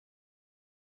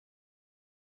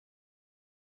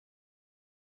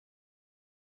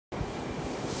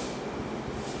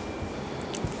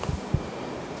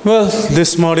Well,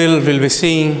 this module will be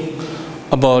seeing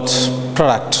about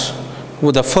product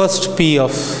with the first P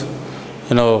of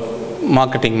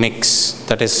marketing mix,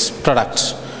 that is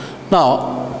product.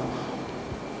 Now,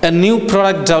 a new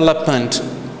product development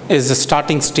is the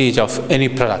starting stage of any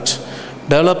product.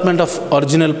 Development of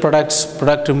original products,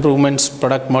 product improvements,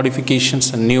 product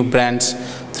modifications, and new brands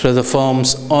through the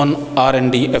firm's own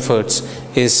R&D efforts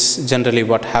is generally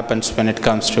what happens when it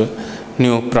comes to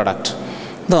new product.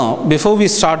 Now, before we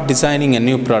start designing a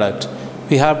new product,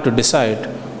 we have to decide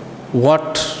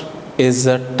what is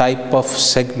the type of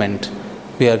segment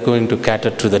we are going to cater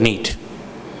to the need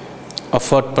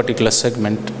of what particular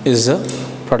segment is the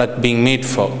product being made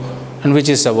for, and which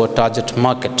is our target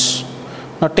market.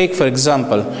 Now, take for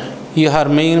example, you are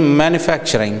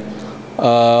manufacturing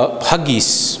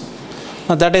Huggies.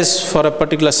 Now, that is for a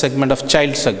particular segment of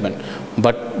child segment,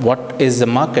 but what is the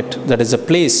market? That is a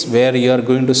place where you are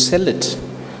going to sell it.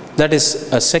 That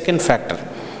is a second factor.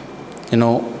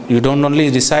 You don't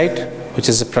only decide which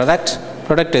is the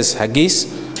product is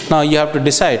Huggies. Now you have to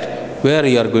decide where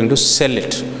you are going to sell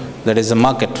it. That is the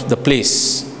market, the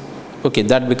place. Okay,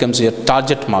 that becomes your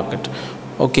target market.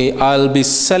 Okay, I'll be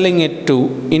selling it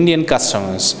to Indian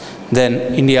customers.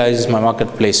 Then India is my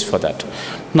marketplace for that.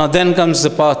 Now then comes the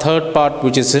third part,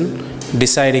 which is in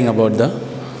deciding about the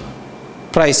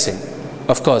pricing.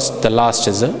 Of course, the last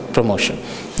is the promotion.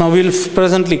 Now we'll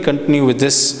presently continue with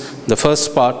this. The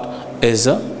first part is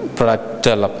the product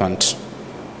development.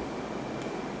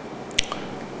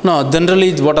 Now,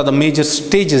 generally, what are the major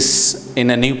stages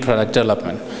in a new product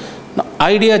development? Now,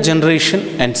 idea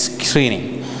generation and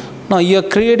screening. Now, you are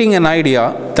creating an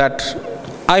idea that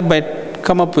I might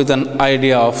come up with an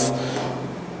idea of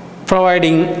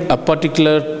providing a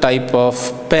particular type of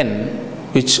pen,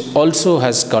 which also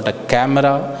has got a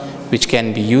camera, which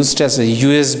can be used as a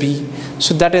USB.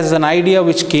 So that is an idea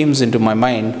which came into my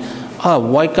mind.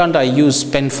 Why can't I use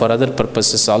pen for other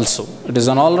purposes also? It is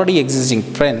an already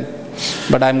existing pen,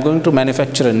 but I'm going to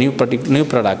manufacture a new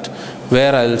product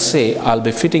where I'll say I'll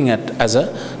be fitting it as a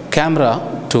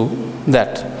camera to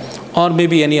that. Or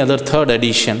maybe any other third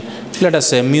addition, let us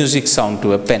say a music sound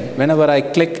to a pen. Whenever I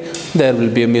click, there will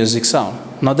be a music sound.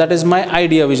 Now that is my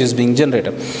idea which is being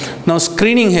generated. Now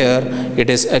screening here, it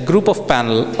is a group of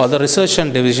panel or the research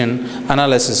and division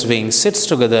analysis wing sits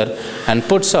together and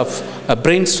puts up a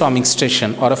brainstorming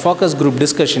session or a focus group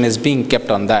discussion is being kept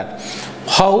on that.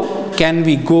 How can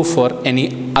we go for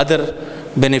any other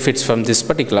benefits from this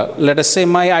particular? Let us say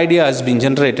my idea has been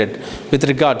generated with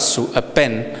regards to a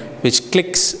pen which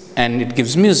clicks and it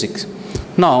gives music.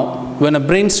 Now, when after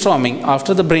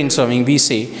the brainstorming, we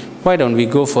say, why don't we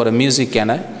go for a music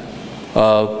and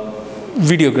a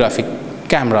videographic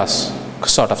cameras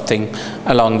sort of thing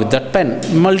along with that pen,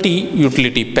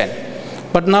 multi-utility pen.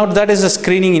 But now that is the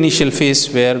screening initial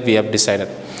phase where we have decided.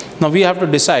 Now we have to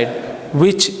decide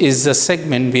which is the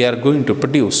segment we are going to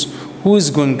produce. Who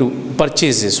is going to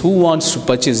purchase this? Who wants to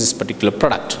purchase this particular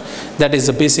product? That is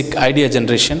the basic idea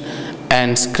generation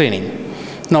and screening.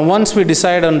 Now once we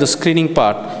decide on the screening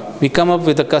part, we come up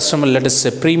with a customer, let us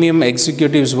say premium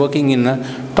executives working in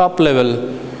a top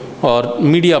level or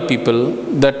media people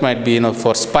that might be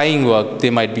for spying work, they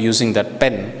might be using that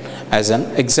pen as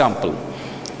an example.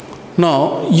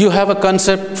 Now you have a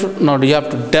concept, now you have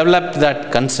to develop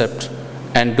that concept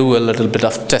and do a little bit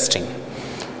of testing.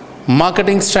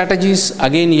 Marketing strategies,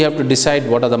 again you have to decide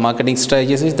what are the marketing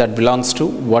strategies that belongs to,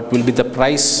 what will be the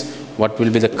price, what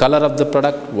will be the color of the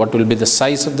product, what will be the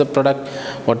size of the product,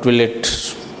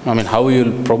 how you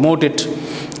will promote it.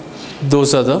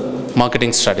 Those are the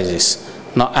marketing strategies.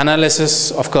 Now analysis,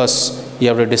 of course, you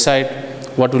have to decide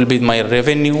what will be my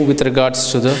revenue with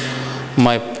regards to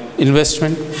my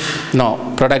investment.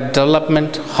 Now product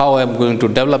development, how I am going to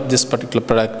develop this particular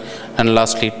product, and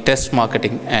lastly test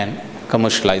marketing and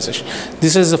commercialization.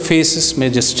 This is the phases,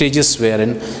 major stages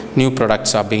wherein new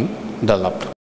products are being developed.